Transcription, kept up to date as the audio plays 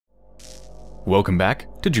Welcome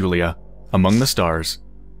back to J.U.L.I.A, Among the Stars.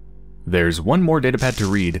 There's one more datapad to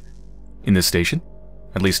read in this station,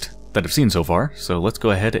 at least that I've seen so far, so let's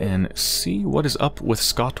go ahead and see what is up with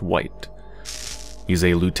Scott White. He's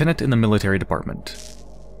a lieutenant in the military department.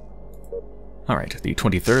 Alright, the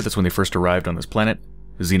 23rd, that's when they first arrived on this planet,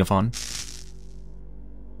 Xenophon.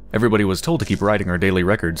 Everybody was told to keep writing our daily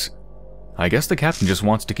records. I guess the captain just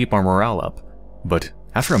wants to keep our morale up, but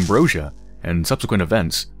after Ambrosia and subsequent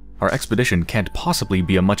events, our expedition can't possibly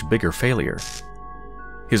be a much bigger failure.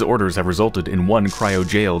 His orders have resulted in 1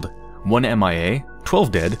 cryo-jailed, 1 MIA,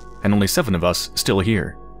 12 dead, and only 7 of us still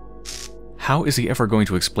here. How is he ever going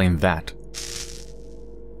to explain that?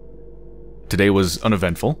 Today was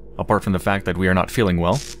uneventful, apart from the fact that we are not feeling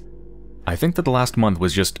well. I think that the last month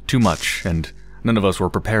was just too much, and none of us were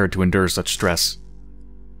prepared to endure such stress.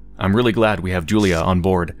 I'm really glad we have J.U.L.I.A on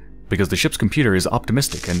board, because the ship's computer is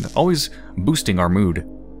optimistic and always boosting our mood.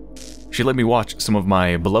 She let me watch some of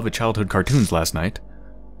my beloved childhood cartoons last night.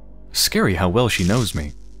 Scary how well she knows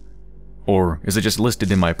me. Or is it just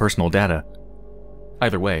listed in my personal data?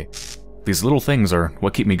 Either way, these little things are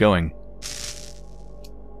what keep me going.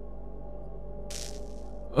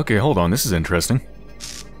 Okay, hold on, this is interesting.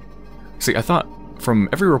 See, I thought, from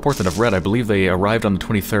every report that I've read, I believe they arrived on the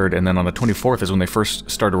 23rd, and then on the 24th is when they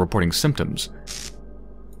first started reporting symptoms.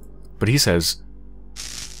 But he says,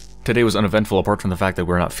 today was uneventful apart from the fact that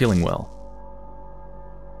we're not feeling well.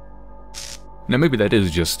 Now maybe that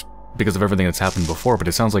is just because of everything that's happened before, but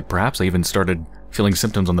it sounds like perhaps I even started feeling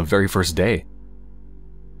symptoms on the very first day.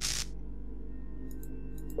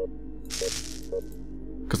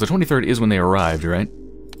 Because the 23rd is when they arrived, right?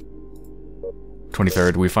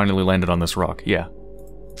 23rd, we finally landed on this rock, yeah.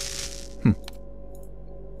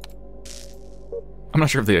 I'm not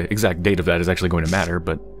sure if the exact date of that is actually going to matter,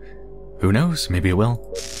 but who knows, maybe it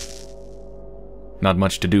will. Not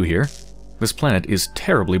much to do here. This planet is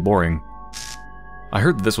terribly boring. I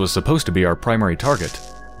heard that this was supposed to be our primary target,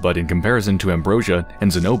 but in comparison to Ambrosia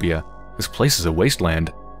and Zenobia, this place is a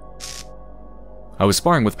wasteland. I was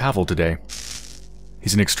sparring with Pavel today.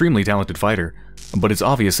 He's an extremely talented fighter, but it's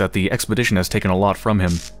obvious that the expedition has taken a lot from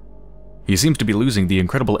him. He seems to be losing the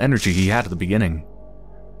incredible energy he had at the beginning.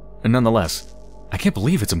 And nonetheless, I can't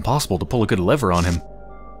believe it's impossible to pull a good lever on him.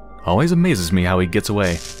 Always amazes me how he gets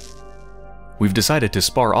away. We've decided to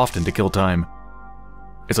spar often to kill time.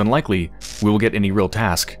 It's unlikely we will get any real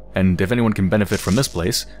task, and if anyone can benefit from this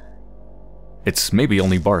place, it's maybe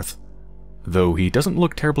only Barth, though he doesn't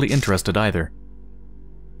look terribly interested either.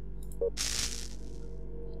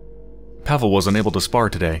 Pavel was unable to spar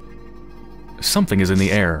today. Something is in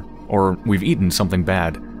the air, or we've eaten something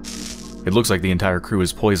bad. It looks like the entire crew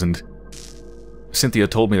is poisoned. Cynthia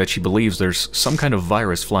told me that she believes there's some kind of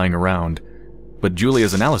virus flying around, but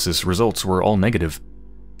Julia's analysis results were all negative.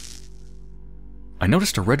 I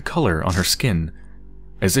noticed a red color on her skin,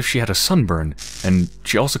 as if she had a sunburn, and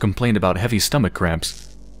she also complained about heavy stomach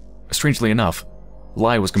cramps. Strangely enough,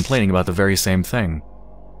 J.U.L.I.A was complaining about the very same thing.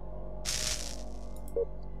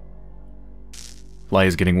 J.U.L.I.A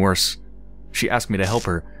is getting worse. She asked me to help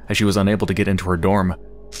her, as she was unable to get into her dorm.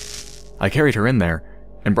 I carried her in there,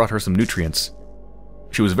 and brought her some nutrients.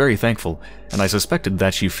 She was very thankful, and I suspected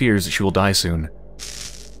that she fears she will die soon.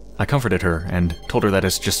 I comforted her, and told her that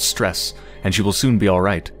it's just stress, and she will soon be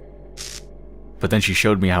alright. But then she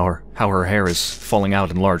showed me how her hair is falling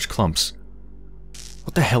out in large clumps.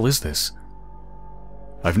 What the hell is this?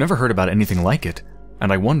 I've never heard about anything like it,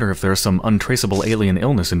 and I wonder if there is some untraceable alien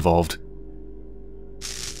illness involved.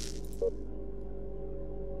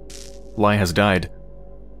 J.U.L.I.A has died.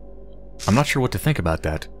 I'm not sure what to think about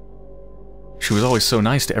that. She was always so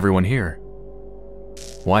nice to everyone here.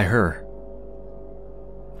 Why her?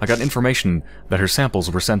 I got information that her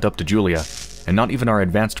samples were sent up to J.U.L.I.A, and not even our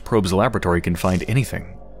advanced probes laboratory can find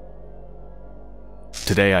anything.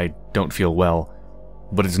 Today I don't feel well,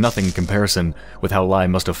 but it's nothing in comparison with how J.U.L.I.A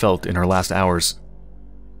must have felt in her last hours.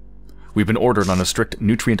 We've been ordered on a strict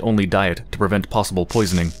nutrient-only diet to prevent possible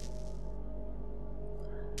poisoning.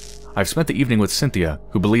 I've spent the evening with Cynthia,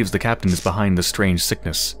 who believes the captain is behind this strange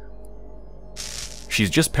sickness. She's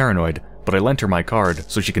just paranoid, but I lent her my card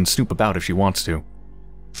so she can snoop about if she wants to.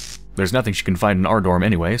 There's nothing she can find in our dorm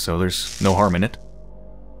anyway, so there's no harm in it.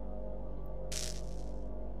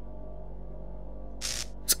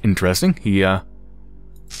 It's interesting. He, I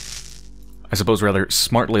suppose rather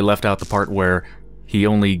smartly left out the part where he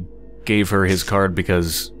only gave her his card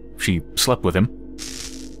because she slept with him.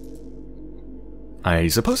 I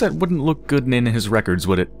suppose that wouldn't look good in his records,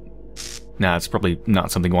 would it? Nah, it's probably not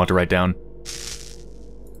something you want to write down.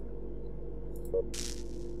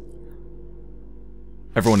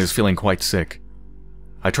 Everyone is feeling quite sick.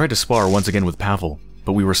 I tried to spar once again with Pavel,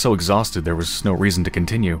 but we were so exhausted there was no reason to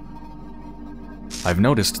continue. I've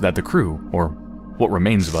noticed that the crew, or what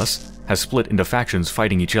remains of us, has split into factions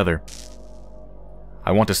fighting each other.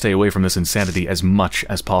 I want to stay away from this insanity as much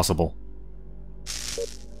as possible.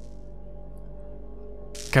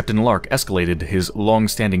 Captain Lark escalated his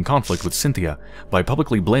long-standing conflict with Cynthia by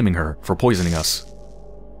publicly blaming her for poisoning us.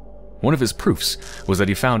 One of his proofs was that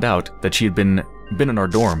he found out that she had been in our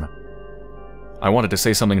dorm. I wanted to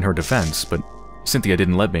say something in her defense, but Cynthia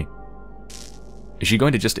didn't let me. Is she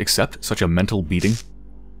going to just accept such a mental beating?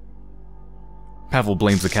 Pavel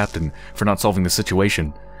blames the captain for not solving the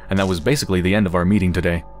situation, and that was basically the end of our meeting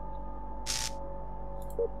today.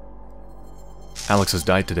 Alex has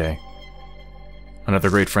died today. Another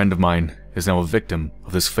great friend of mine is now a victim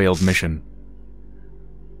of this failed mission.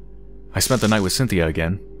 I spent the night with Cynthia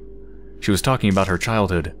again. She was talking about her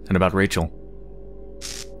childhood and about Rachel.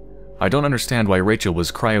 I don't understand why Rachel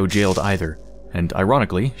was cryo-jailed either, and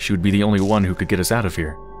ironically, she would be the only one who could get us out of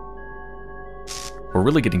here. We're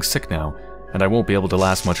really getting sick now, and I won't be able to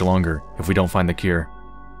last much longer if we don't find the cure.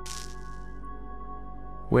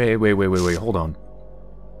 Wait, hold on.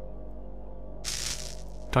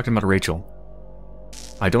 Talking about Rachel.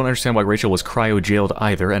 I don't understand why Rachel was cryo-jailed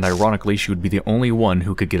either, and ironically, she would be the only one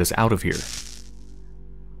who could get us out of here.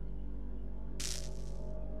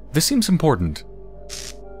 This seems important.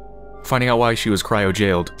 Finding out why she was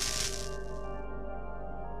cryo-jailed.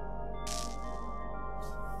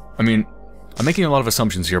 I mean, I'm making a lot of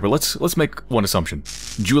assumptions here, but let's make one assumption.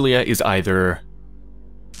 Julia is either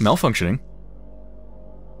malfunctioning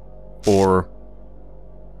or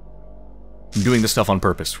doing this stuff on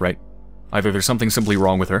purpose, right? Either there's something simply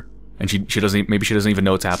wrong with her, and maybe she doesn't even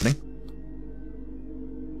know it's happening,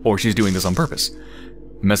 or she's doing this on purpose,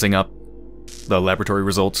 messing up the laboratory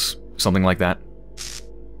results, something like that.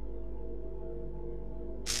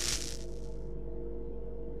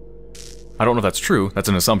 I don't know if that's true. That's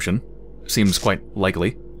an assumption. Seems quite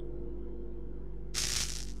likely.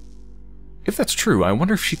 If that's true, I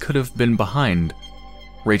wonder if she could have been behind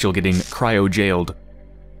Rachel getting cryo-jailed.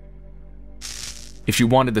 If she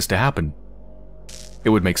wanted this to happen, it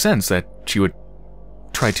would make sense that she would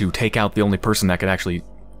try to take out the only person that could actually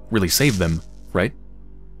really save them, right?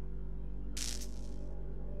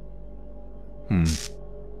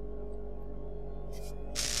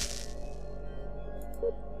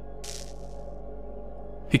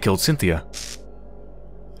 He killed Cynthia.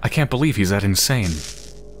 I can't believe he's that insane.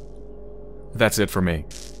 That's it for me.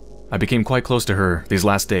 I became quite close to her these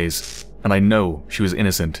last days, and I know she was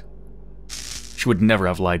innocent. She would never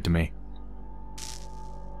have lied to me.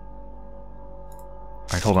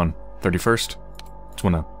 Alright, hold on. 31st? Just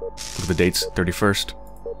wanna look at the dates. 31st.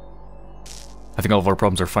 I think all of our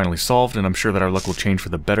problems are finally solved, and I'm sure that our luck will change for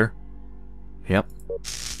the better. Yep.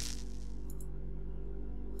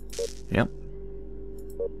 Yep.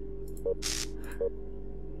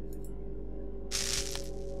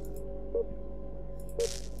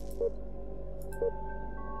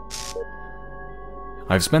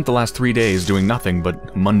 I've spent the last 3 days doing nothing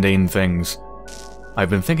but mundane things. I've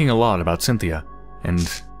been thinking a lot about Cynthia,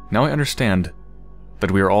 and now I understand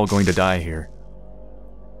that we are all going to die here.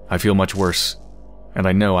 I feel much worse, and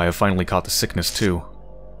I know I have finally caught the sickness too.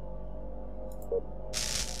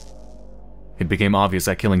 It became obvious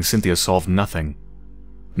that killing Cynthia solved nothing.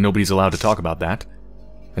 Nobody's allowed to talk about that,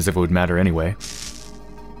 as if it would matter anyway.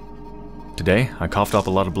 Today, I coughed up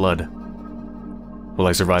a lot of blood. Will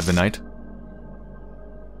I survive the night?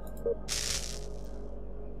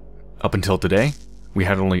 Up until today, we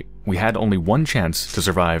had only one chance to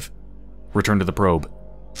survive. Return to the probe.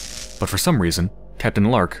 But for some reason, Captain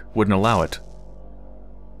Lark wouldn't allow it.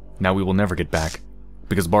 Now we will never get back,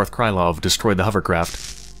 because Barth Krylov destroyed the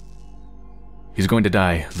hovercraft. He's going to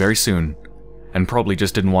die very soon, and probably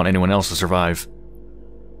just didn't want anyone else to survive.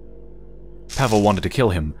 Pavel wanted to kill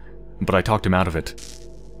him, but I talked him out of it.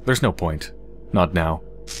 There's no point. Not now.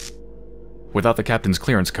 Without the captain's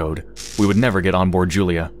clearance code, we would never get on board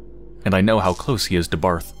J.U.L.I.A, and I know how close he is to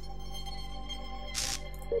Barth.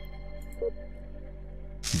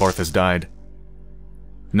 Barth has died.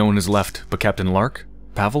 No one is left but Captain Lark,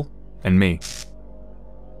 Pavel, and me.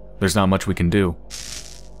 There's not much we can do,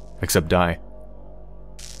 except die.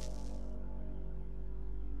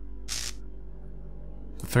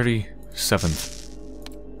 The 37th.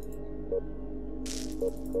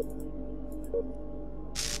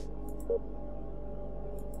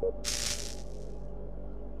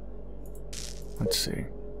 Let's see.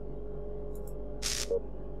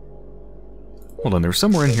 Hold on, there was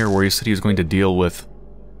somewhere in here where he said he was going to deal with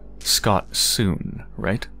Scott soon,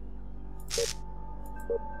 right?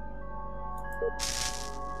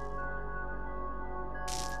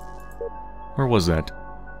 Where was that?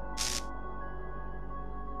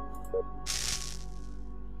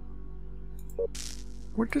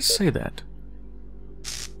 Where did it say that?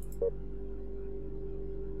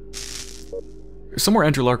 Somewhere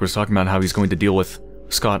Andrew Lark was talking about how he's going to deal with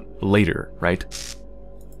Scott later, right?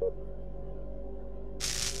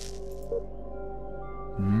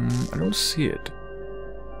 I don't see it.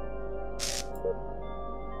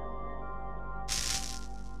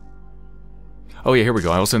 Oh yeah, here we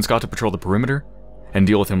go. I will send Scott to patrol the perimeter and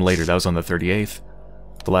deal with him later. That was on the 38th.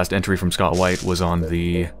 The last entry from Scott White was on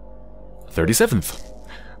the 37th.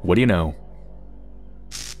 What do you know?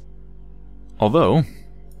 Although,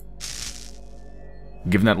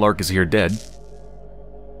 given that Lark is here dead,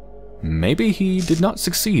 maybe he did not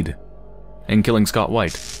succeed in killing Scott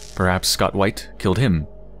White. Perhaps Scott White killed him.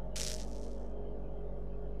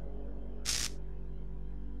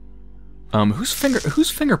 Whose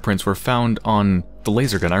fingerprints were found on the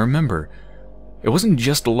laser gun? I remember. It wasn't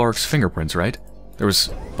just Lark's fingerprints, right? There was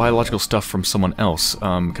biological stuff from someone else.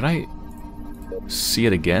 Can I see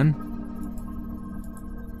it again?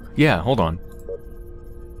 Yeah, hold on.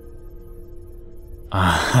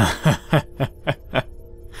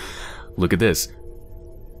 Look at this.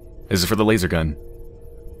 This is for the laser gun.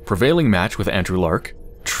 Prevailing match with Andrew Lark.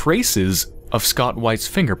 Traces of Scott White's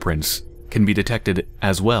fingerprints can be detected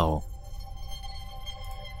as well.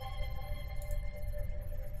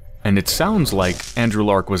 And it sounds like Andrew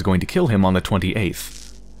Lark was going to kill him on the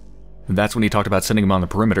 28th. That's when he talked about sending him on the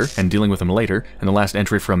perimeter and dealing with him later, and the last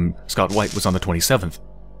entry from Scott White was on the 27th.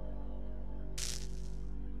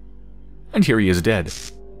 And here he is dead.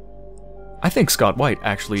 I think Scott White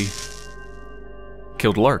actually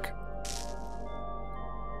killed Lark.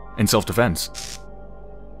 In self-defense.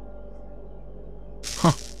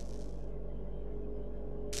 Huh.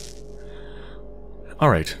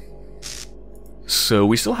 Alright. So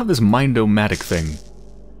we still have this Mind-O-Matic thing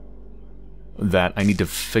that I need to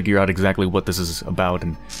figure out exactly what this is about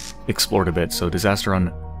and explore it a bit. So disaster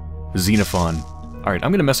on Xenophon. Alright,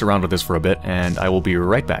 I'm going to mess around with this for a bit and I will be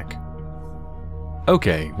right back.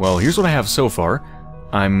 Okay, well here's what I have so far.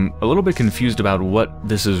 I'm a little bit confused about what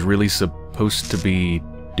this is really supposed to be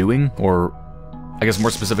doing, or I guess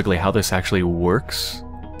more specifically how this actually works.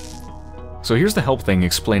 So here's the help thing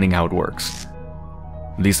explaining how it works.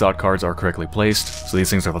 These thought cards are correctly placed, so these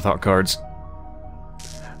things are the thought cards.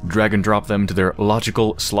 Drag and drop them to their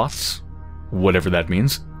logical slots, whatever that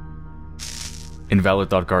means. Invalid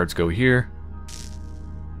thought cards go here.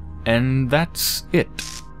 And that's it.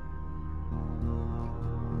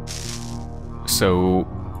 So,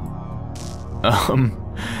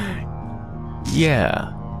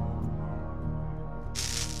 yeah.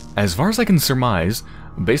 As far as I can surmise,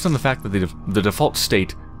 based on the fact that the default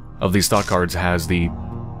state of these thought cards has the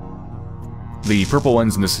purple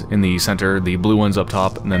ones in the center, the blue ones up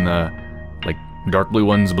top, and then the like dark blue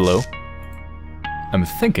ones below. I'm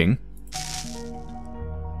thinking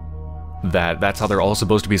that that's how they're all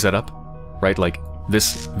supposed to be set up, right? Like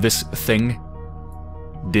this thing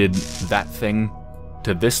did that thing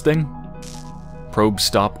to this thing. Probe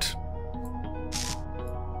stopped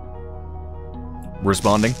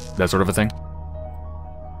responding, that sort of a thing.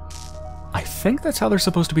 I think that's how they're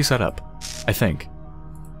supposed to be set up. I think.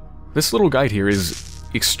 This little guide here is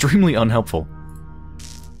extremely unhelpful.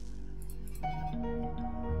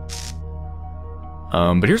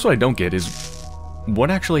 But here's what I don't get is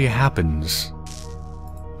what actually happens.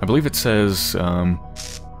 I believe it says,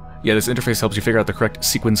 yeah, this interface helps you figure out the correct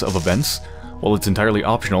sequence of events. While it's entirely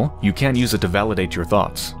optional, you can use it to validate your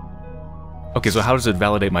thoughts. Okay, so how does it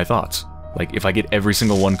validate my thoughts? Like, if I get every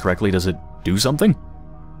single one correctly, does it do something?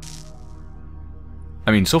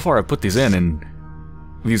 I mean, so far I've put these in, and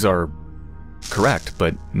these are correct,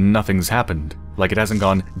 but nothing's happened. Like, it hasn't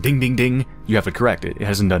gone, ding, ding, ding, you have it correct. It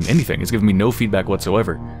hasn't done anything. It's given me no feedback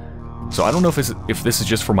whatsoever. So I don't know if this is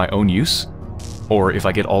just for my own use, or if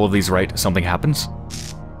I get all of these right, something happens,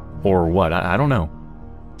 or what. I don't know.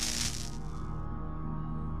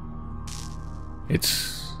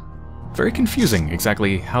 It's very confusing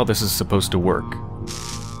exactly how this is supposed to work.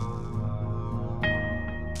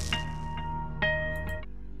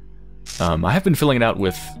 I have been filling it out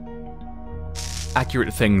with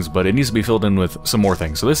accurate things, but it needs to be filled in with some more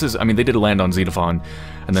things. So this is, I mean, they did land on Xenophon,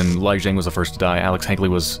 and then Lai Zheng was the first to die, Alex Hinckley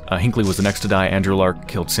was the next to die, Andrew Lark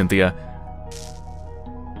killed Cynthia,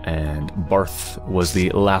 and Barth was the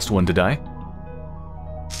last one to die.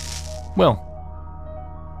 Well,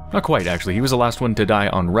 not quite, actually. He was the last one to die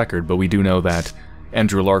on record, but we do know that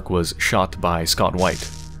Andrew Lark was shot by Scott White,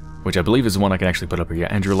 which I believe is the one I can actually put up here. Yeah,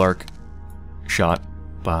 Andrew Lark shot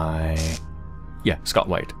by... yeah, Scott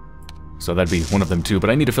White. So that'd be one of them too,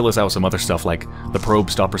 but I need to fill this out with some other stuff like the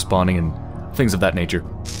probe stop responding and things of that nature.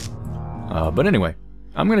 But anyway,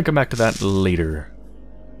 I'm going to come back to that later.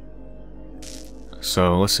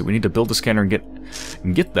 So let's see, we need to build the scanner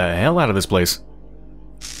and get the hell out of this place.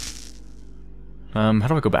 How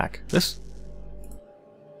do I go back? This?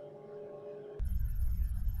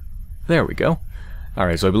 There we go.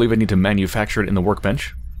 Alright, so I believe I need to manufacture it in the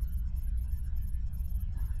workbench.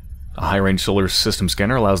 A high-range solar system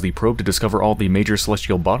scanner allows the probe to discover all the major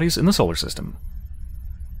celestial bodies in the solar system.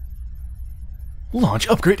 Launch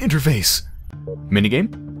upgrade interface!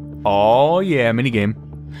 Minigame? Oh yeah, minigame.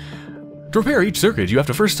 To repair each circuit, you have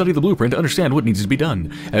to first study the blueprint to understand what needs to be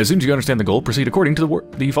done. As soon as you understand the goal, proceed according to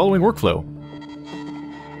the following workflow.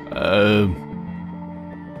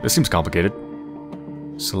 This seems complicated.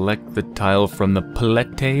 Select the tile from the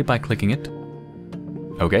palette by clicking it.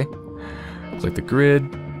 Okay. Click the grid.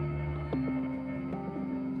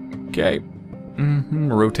 Okay.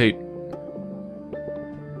 Rotate.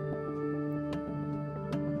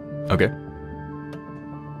 Okay.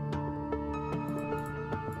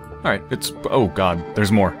 Alright, it's... oh god,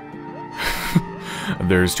 there's more.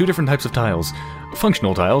 There's two different types of tiles.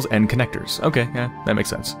 Functional tiles and connectors. Okay, yeah, that makes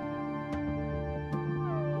sense.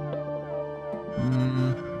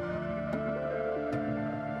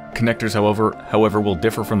 Connectors, however, will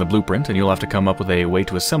differ from the blueprint, and you'll have to come up with a way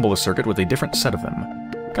to assemble a circuit with a different set of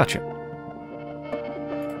them. Gotcha.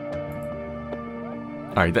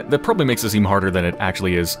 Alright, that probably makes it seem harder than it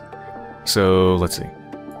actually is. So, let's see.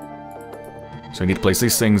 So I need to place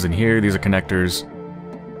these things in here. These are connectors.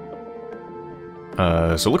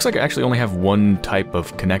 So it looks like I actually only have one type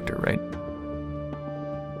of connector, right?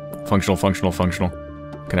 Functional, functional, functional.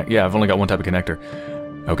 Yeah, I've only got one type of connector.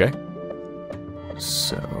 Okay.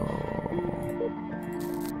 So...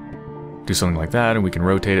 do something like that, and we can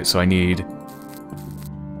rotate it. So I need...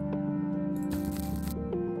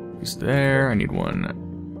 he's there. I need one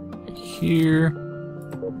here.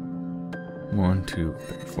 1, 2,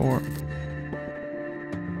 3, 4.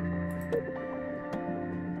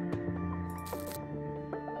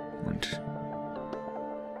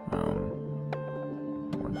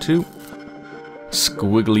 1, 2.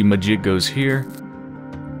 Squiggly majig goes here.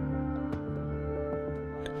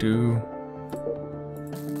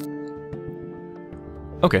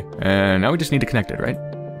 Okay, and now we just need to connect it, right?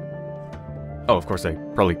 Oh, of course,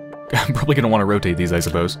 I'm probably gonna want to rotate these, I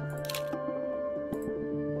suppose.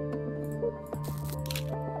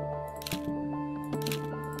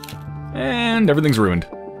 And everything's ruined.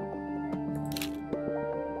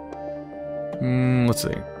 Let's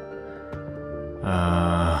see.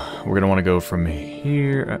 We're gonna want to go from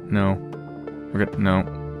here. No. We're gonna... no.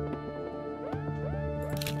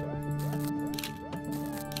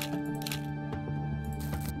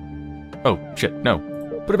 Oh, shit, no.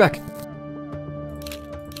 Put it back!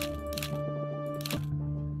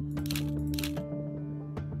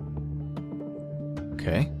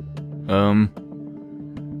 Okay. I'm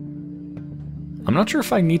not sure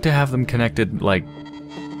if I need to have them connected, like...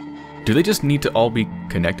 do they just need to all be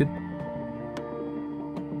connected?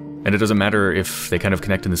 And it doesn't matter if they kind of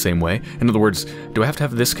connect in the same way? In other words, do I have to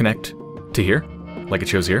have this connect to here? Like it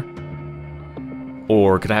shows here?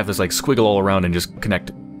 Or could I have this, like, squiggle all around and just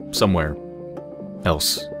connect somewhere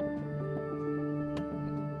else?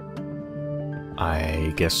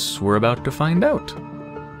 I guess we're about to find out.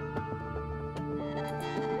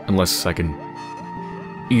 Unless I can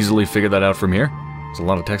easily figure that out from here. There's a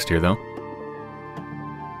lot of text here, though.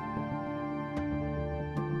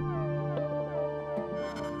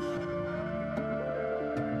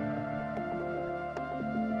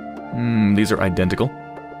 These are identical.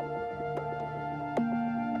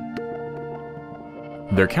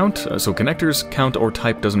 Their count, so connectors, count, or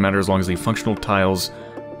type doesn't matter as long as the functional tiles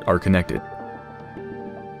are connected.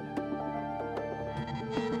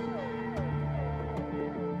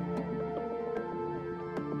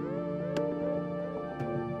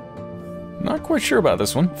 Not quite sure about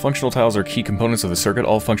this one. Functional tiles are key components of the circuit.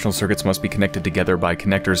 All functional circuits must be connected together by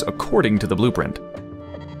connectors according to the blueprint.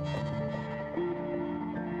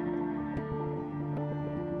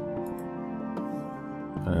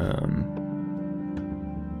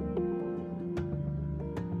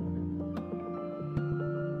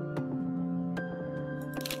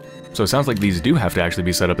 So it sounds like these do have to actually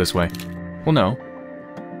be set up this way. Well, no.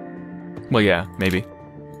 Well, yeah, maybe.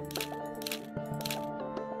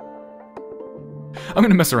 I'm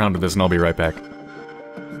gonna mess around with this and I'll be right back.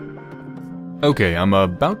 Okay, I'm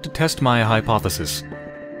about to test my hypothesis.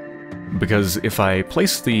 Because if I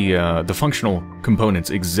place the functional components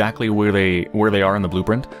exactly where they are in the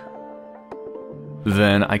blueprint,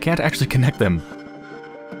 then I can't actually connect them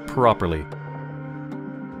properly.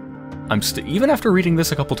 Even after reading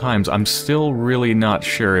this a couple times, I'm still really not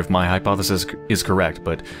sure if my hypothesis is correct,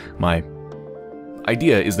 but my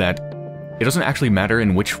idea is that it doesn't actually matter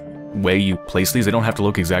in which way you place these. They don't have to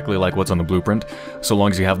look exactly like what's on the blueprint, so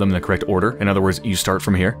long as you have them in the correct order. In other words, you start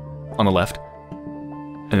from here, on the left,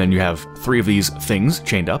 and then you have 3 of these things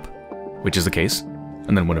chained up, which is the case,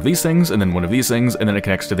 and then one of these things, and then one of these things, and then it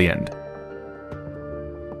connects to the end.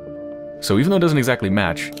 So even though it doesn't exactly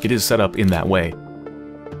match, it is set up in that way.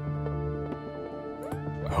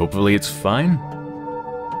 Hopefully it's fine.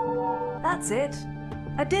 That's it.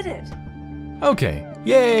 I did it. Okay.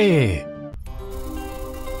 Yay!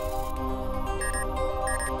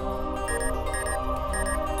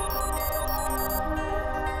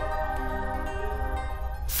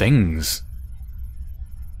 Things.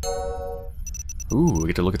 Ooh, we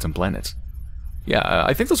get to look at some planets. Yeah,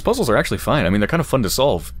 I think those puzzles are actually fine. I mean, they're kind of fun to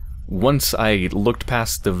solve. Once I looked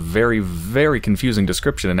past the very, very confusing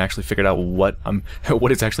description and actually figured out what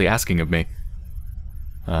it's actually asking of me.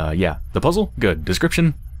 Yeah, the puzzle, good.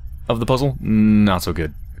 Description of the puzzle, not so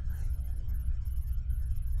good.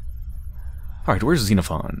 Alright, where's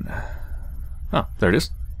Xenophon? Oh, there it is.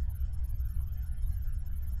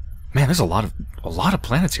 Man, there's a lot of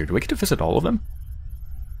planets here. Do we get to visit all of them?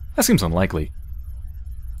 That seems unlikely.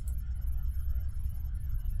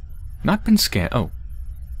 Not been scanned. Oh.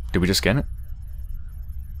 Did we just scan it?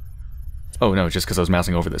 Oh, no, it's just because I was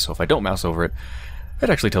mousing over this. So if I don't mouse over it, it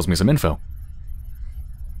actually tells me some info.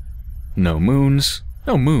 No moons.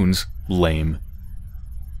 No moons. Lame.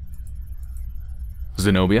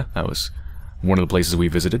 Zenobia. That was one of the places we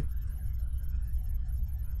visited.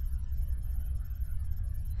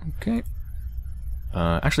 Okay.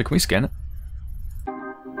 Actually, can we scan it?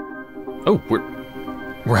 Oh,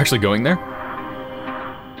 we're actually going there?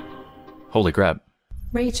 Holy crap.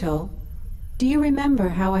 Rachel, do you remember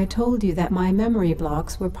how I told you that my memory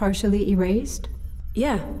blocks were partially erased?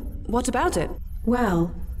 Yeah. What about it?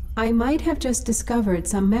 Well, I might have just discovered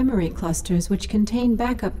some memory clusters which contain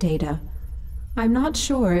backup data. I'm not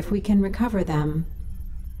sure if we can recover them.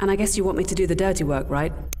 And I guess you want me to do the dirty work,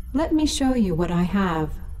 right? Let me show you what I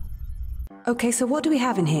have. Okay, so what do we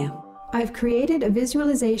have in here? I've created a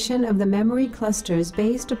visualization of the memory clusters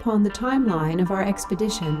based upon the timeline of our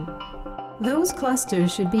expedition. Those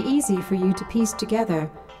clusters should be easy for you to piece together.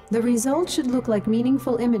 The result should look like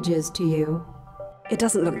meaningful images to you. It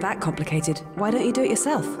doesn't look that complicated. Why don't you do it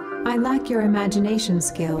yourself? I lack your imagination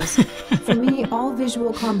skills. For me, all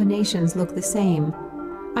visual combinations look the same.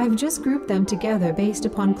 I've just grouped them together based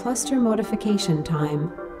upon cluster modification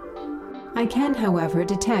time. I can, however,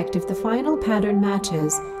 detect if the final pattern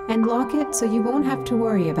matches and lock it so you won't have to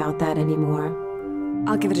worry about that anymore.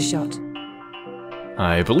 I'll give it a shot.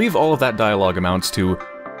 I believe all of that dialogue amounts to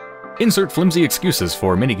insert flimsy excuses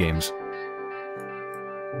for minigames.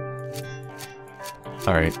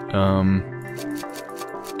 Alright, how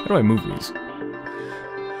do I move these?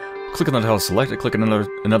 Click on the tile to select it, click on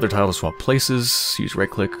another tile to swap places, use right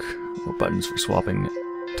click or buttons for swapping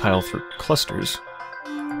tile through clusters.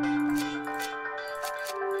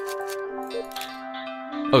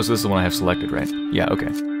 Oh, so this is the one I have selected, right? Yeah, okay.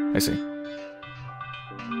 I see.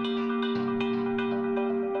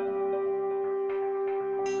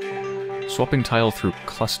 Swapping tile through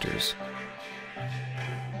clusters.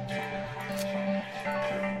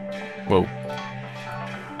 Whoa.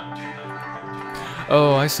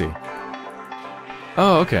 Oh, I see.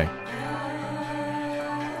 Oh, okay.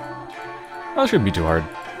 That shouldn't be too hard.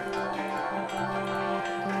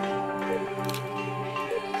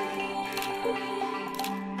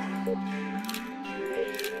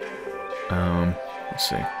 Let's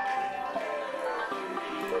see.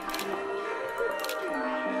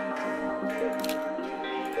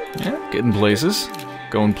 Yeah, getting places.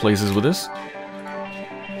 Going places with this.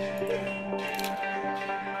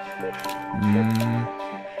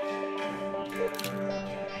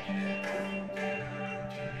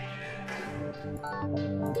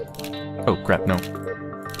 Oh, crap, no.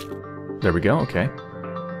 There we go, okay.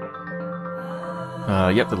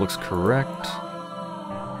 Yep, that looks correct.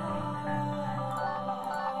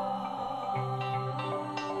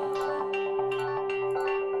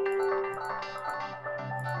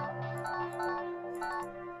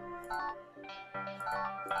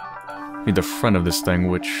 Need the front of this thing,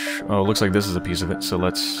 which... Oh, looks like this is a piece of it, so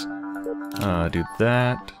let's do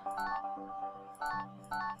that.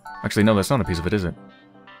 Actually, no, that's not a piece of it, is it?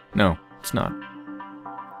 No, it's not.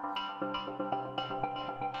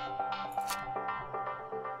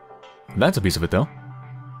 That's a piece of it, though.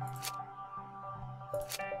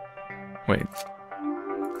 Wait.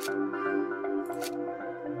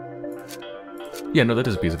 Yeah, no, that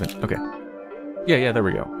is a piece of it. Okay. Yeah, there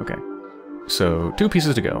we go. Okay. So, 2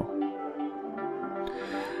 pieces to go.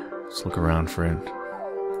 Let's look around for it.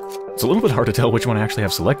 It's a little bit hard to tell which one I actually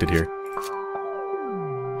have selected here.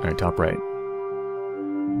 Alright, top right.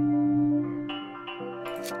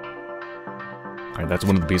 Alright, that's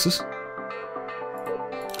one of the pieces.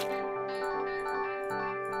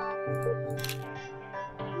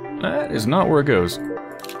 That is not where it goes.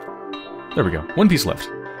 There we go. 1 piece left.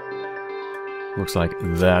 Looks like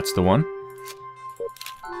that's the one.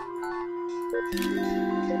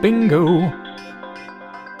 Bingo!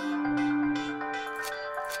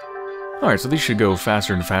 Alright, so these should go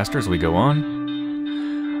faster and faster as we go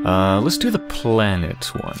on. Let's do the planet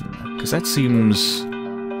one, because that seems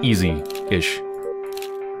easy-ish.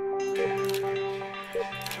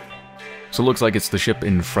 So it looks like it's the ship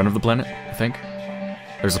in front of the planet, I think.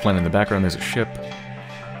 There's a planet in the background, there's a ship.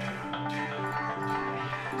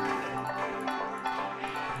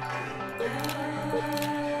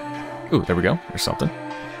 Ooh, there we go. There's something.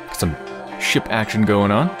 Got some ship action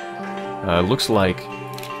going on. Looks like...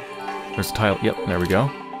 There's a tile. Yep, there we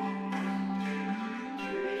go.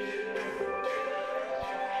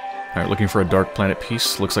 Alright, looking for a dark planet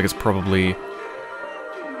piece. Looks like it's probably...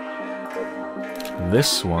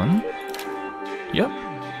 this one. Yep.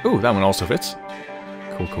 Ooh, that one also fits.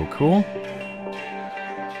 Cool.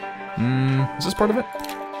 Is this part of it?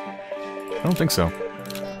 I don't think so.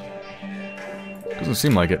 Doesn't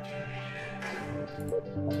seem like it.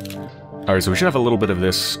 Alright, so we should have a little bit of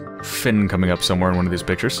this fin coming up somewhere in one of these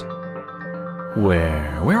pictures.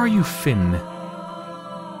 Where are you, Finn?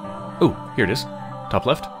 Oh, here it is. Top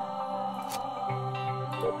left.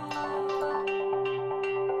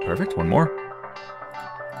 Perfect, one more.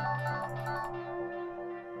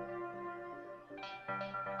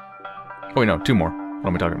 Oh wait, no, 2 more. What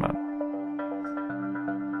am I talking about?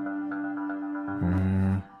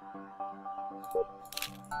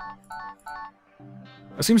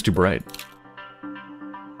 That seems too bright.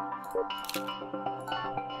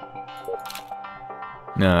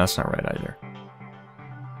 No, that's not right either.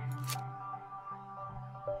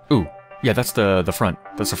 Ooh, yeah, that's the front.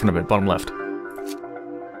 That's the front of it, bottom left.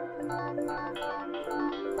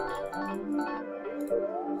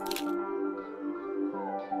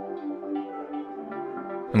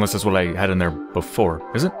 Unless that's what I had in there before.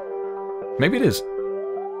 Is it? Maybe it is.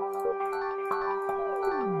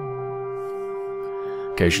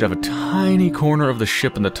 Okay, you should have a tiny corner of the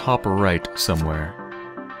ship in the top right somewhere.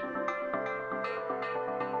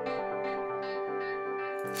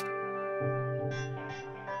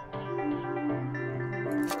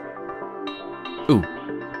 Ooh,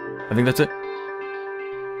 I think that's it.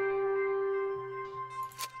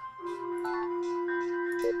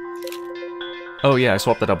 Oh yeah, I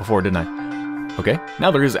swapped that out before, didn't I? Okay, now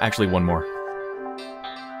there is actually one more.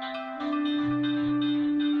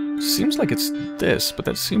 Seems like it's this, but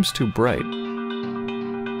that seems too bright.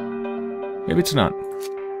 Maybe it's not.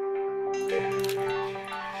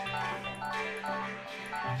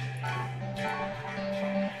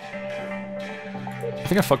 I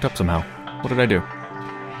think I fucked up somehow. What did I do?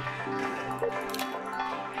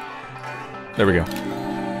 There we go.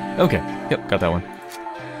 Okay, yep, got that one.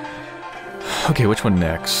 Okay, which one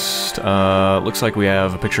next? Looks like we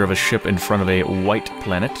have a picture of a ship in front of a white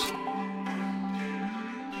planet.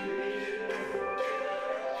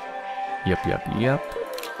 Yep.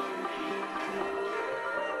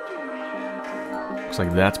 Looks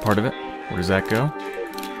like that's part of it. Where does that go?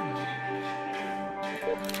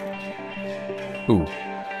 Ooh.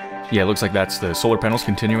 Yeah, looks like that's the solar panels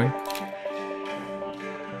continuing.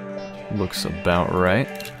 Looks about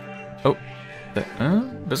right. Oh.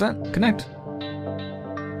 Does that connect?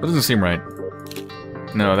 That doesn't seem right.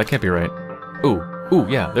 No, that can't be right. Ooh,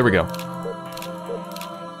 yeah, there we go.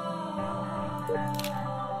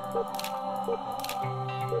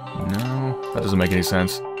 No, that doesn't make any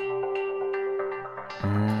sense.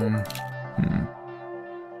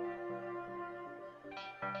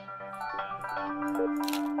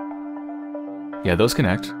 Yeah, those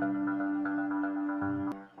connect.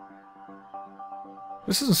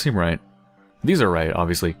 This doesn't seem right. These are right,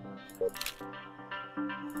 obviously.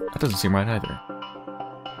 That doesn't seem right either.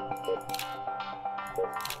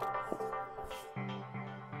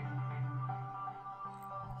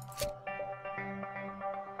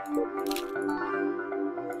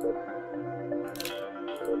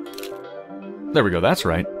 There we go, that's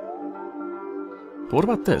right. But what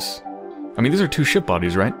about this? I mean, these are 2 ship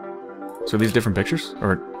bodies, right? So are these different pictures?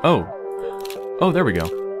 Or, oh, there we go.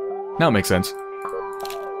 Now it makes sense.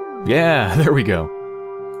 Yeah, there we go.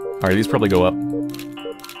 Alright, these probably go up.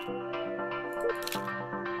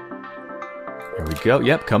 There go.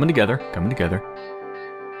 Yep, coming together. Coming together.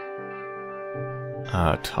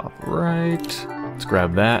 Top right. Let's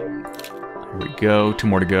grab that. There we go. 2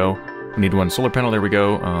 more to go. We need 1 solar panel. There we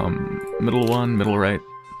go. Middle one, middle right.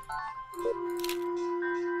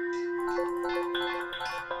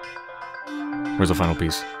 Where's the final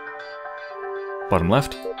piece? Bottom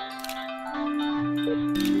left.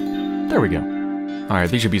 There we go. Alright,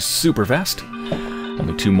 these should be super fast.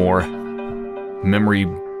 Only 2 more memory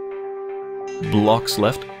blocks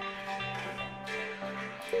left.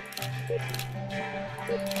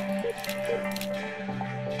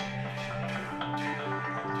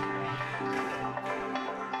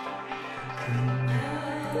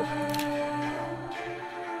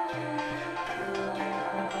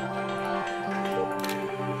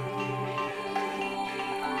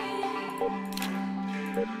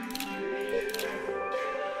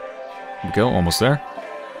 There we go, almost there.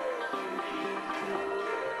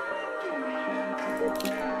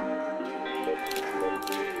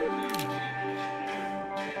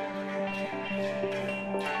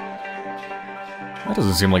 That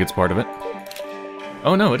doesn't seem like it's part of it.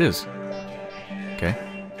 Oh no, it is. Okay,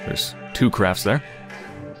 there's 2 crafts there.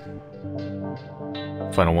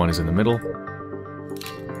 Final one is in the middle.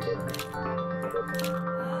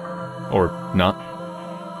 Or not.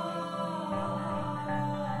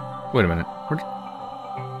 Wait a minute.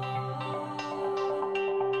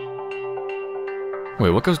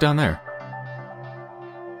 Wait, what goes down there?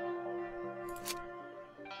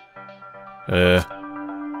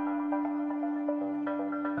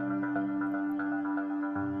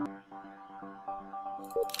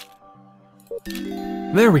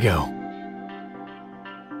 There we go.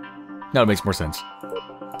 Now it makes more sense.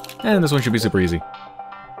 And this one should be super easy.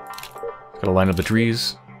 Gotta line up the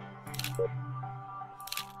trees.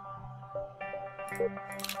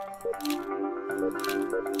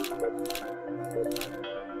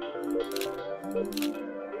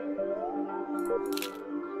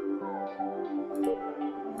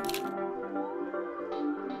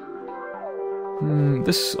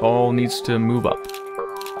 This all needs to move up.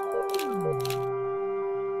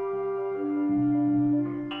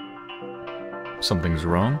 Something's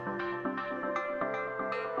wrong.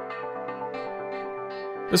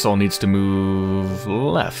 This all needs to move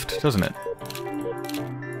left, doesn't it?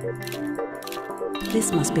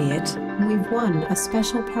 This must be it. We've won a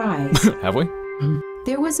special prize. Have we?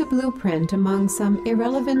 There was a blueprint among some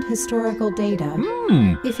irrelevant historical data.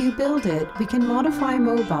 If you build it, we can modify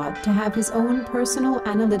Mobot to have his own personal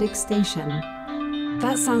analytics station.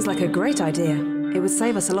 That sounds like a great idea. It would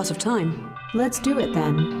save us a lot of time. Let's do it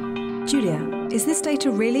then. Julia, is this data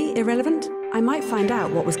really irrelevant? I might find out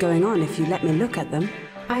what was going on if you let me look at them.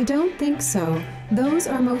 I don't think so. Those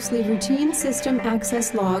are mostly routine system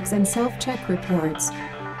access logs and self-check reports.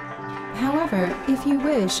 However, if you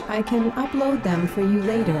wish, I can upload them for you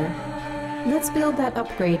later. Let's build that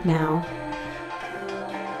upgrade now.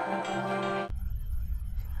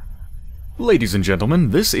 Ladies and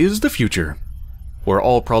gentlemen, this is the future, where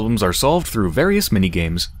all problems are solved through various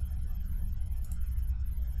minigames.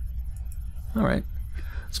 Alright,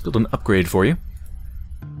 let's build an upgrade for you.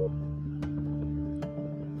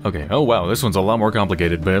 Okay, oh wow, this one's a lot more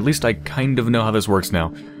complicated, but at least I kind of know how this works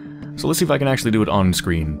now. So let's see if I can actually do it on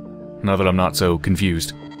screen, now that I'm not so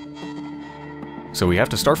confused. So we have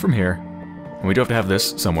to start from here, and we do have to have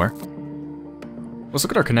this somewhere. Let's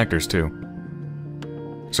look at our connectors too.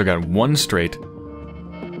 So I got 1 straight,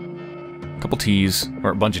 a couple T's,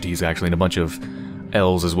 or a bunch of T's actually, and a bunch of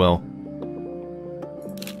L's as well.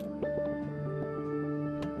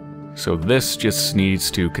 So this just needs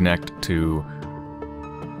to connect to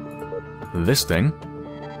this thing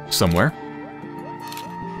somewhere.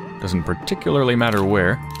 Doesn't particularly matter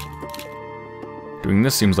where. Doing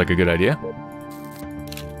this seems like a good idea.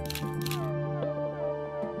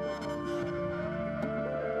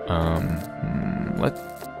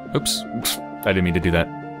 Oops, I didn't mean to do that.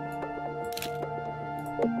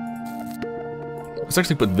 Let's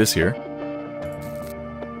actually put this here.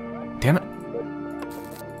 Damn it.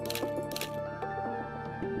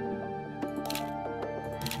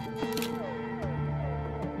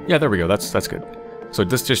 Yeah, there we go. That's good. So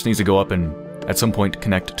this just needs to go up and at some point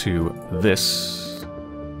connect to this.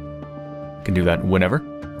 Can do that whenever.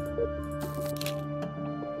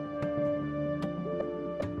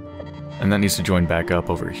 And that needs to join back up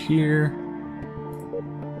over here.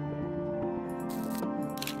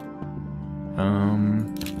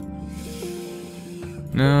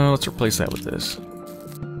 No, let's replace that with this.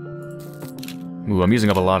 Ooh, I'm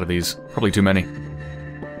using up a lot of these. Probably too many.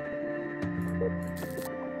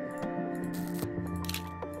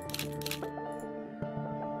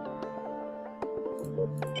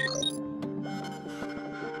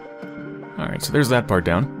 Alright, so there's that part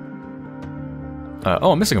down.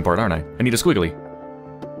 Oh, I'm missing a part, aren't I? I need a squiggly.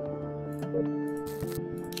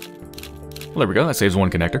 Well, there we go, that saves one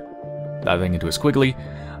connector. Diving into a squiggly.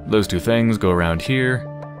 Those two things go around here.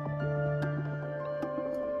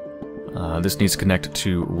 This needs to connect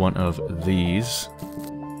to one of these.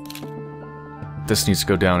 This needs to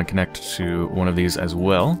go down and connect to one of these as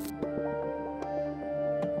well.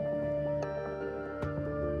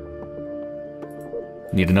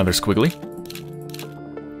 Need another squiggly.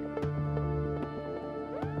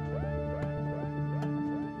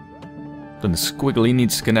 Then the squiggly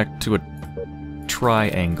needs to connect to a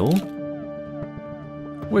triangle,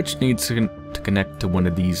 which needs to connect to one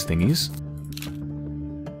of these thingies.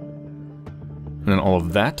 And then all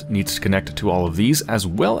of that needs to connect to all of these, as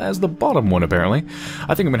well as the bottom one, apparently.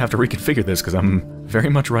 I think I'm going to have to reconfigure this, because I'm very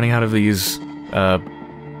much running out of these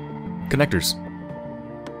connectors.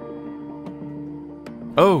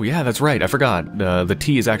 Oh, yeah, that's right, I forgot. The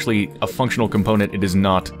T is actually a functional component, it is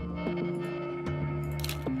not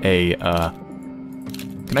a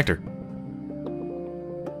connector.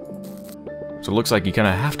 So it looks like you kind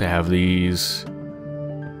of have to have these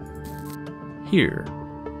here.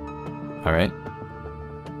 Alright.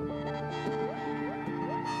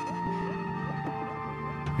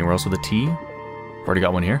 Anywhere else with a T? Already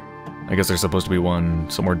got one here. I guess there's supposed to be one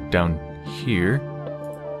somewhere down here.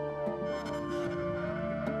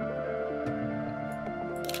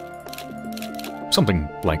 Something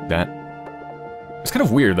like that. It's kind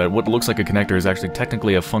of weird that what looks like a connector is actually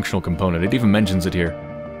technically a functional component. It even mentions it here.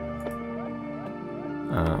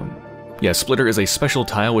 Yeah, splitter is a special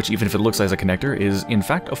tile which, even if it looks as a connector, is in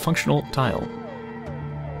fact a functional tile.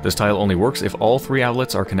 This tile only works if all three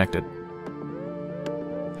outlets are connected.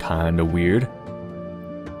 Kinda weird.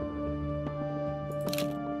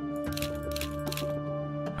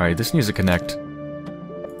 Alright, this needs to connect.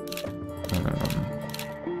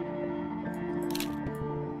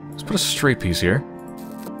 Let's put a straight piece here.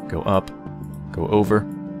 Go up, go over.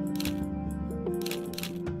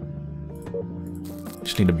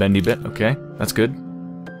 Just need a bendy bit, okay, that's good.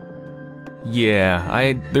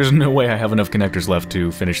 Yeah, there's no way I have enough connectors left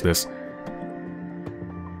to finish this.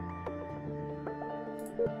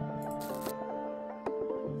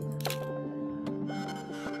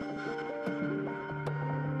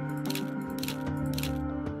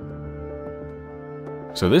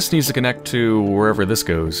 So this needs to connect to wherever this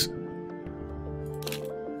goes.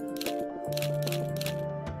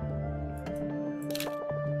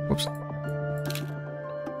 Whoops.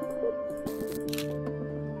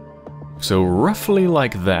 So roughly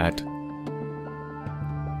like that.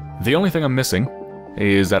 The only thing I'm missing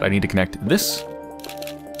is that I need to connect this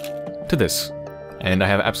to this. And I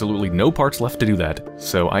have absolutely no parts left to do that,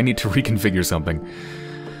 so I need to reconfigure something.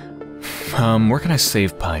 Where can I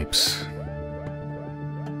save pipes?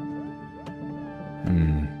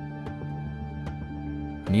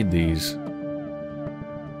 I need these.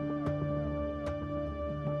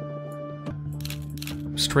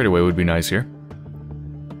 Straight away would be nice here.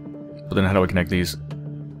 But then how do I connect these?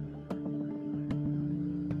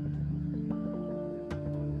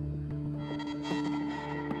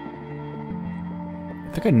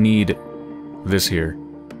 I think I need this here.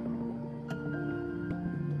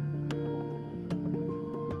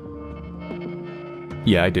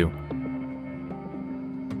 Yeah, I do.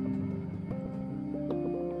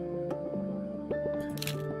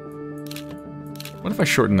 What if I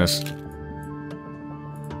shorten this?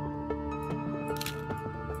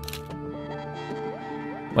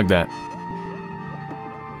 Like that.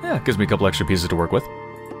 Yeah, it gives me a couple extra pieces to work with.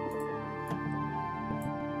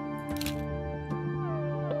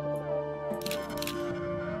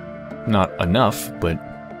 Not enough, but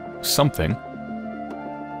something.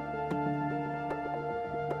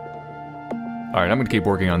 Alright, I'm gonna keep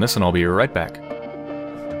working on this and I'll be right back.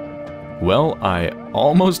 Well, I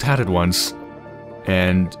almost had it once,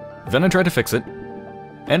 and then I tried to fix it,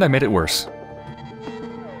 and I made it worse.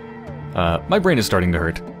 My brain is starting to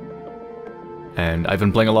hurt. And I've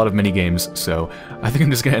been playing a lot of mini-games, so I think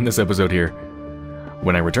I'm just gonna end this episode here.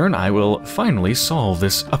 When I return, I will finally solve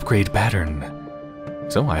this upgrade pattern.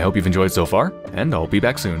 So I hope you've enjoyed so far, and I'll be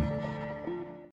back soon.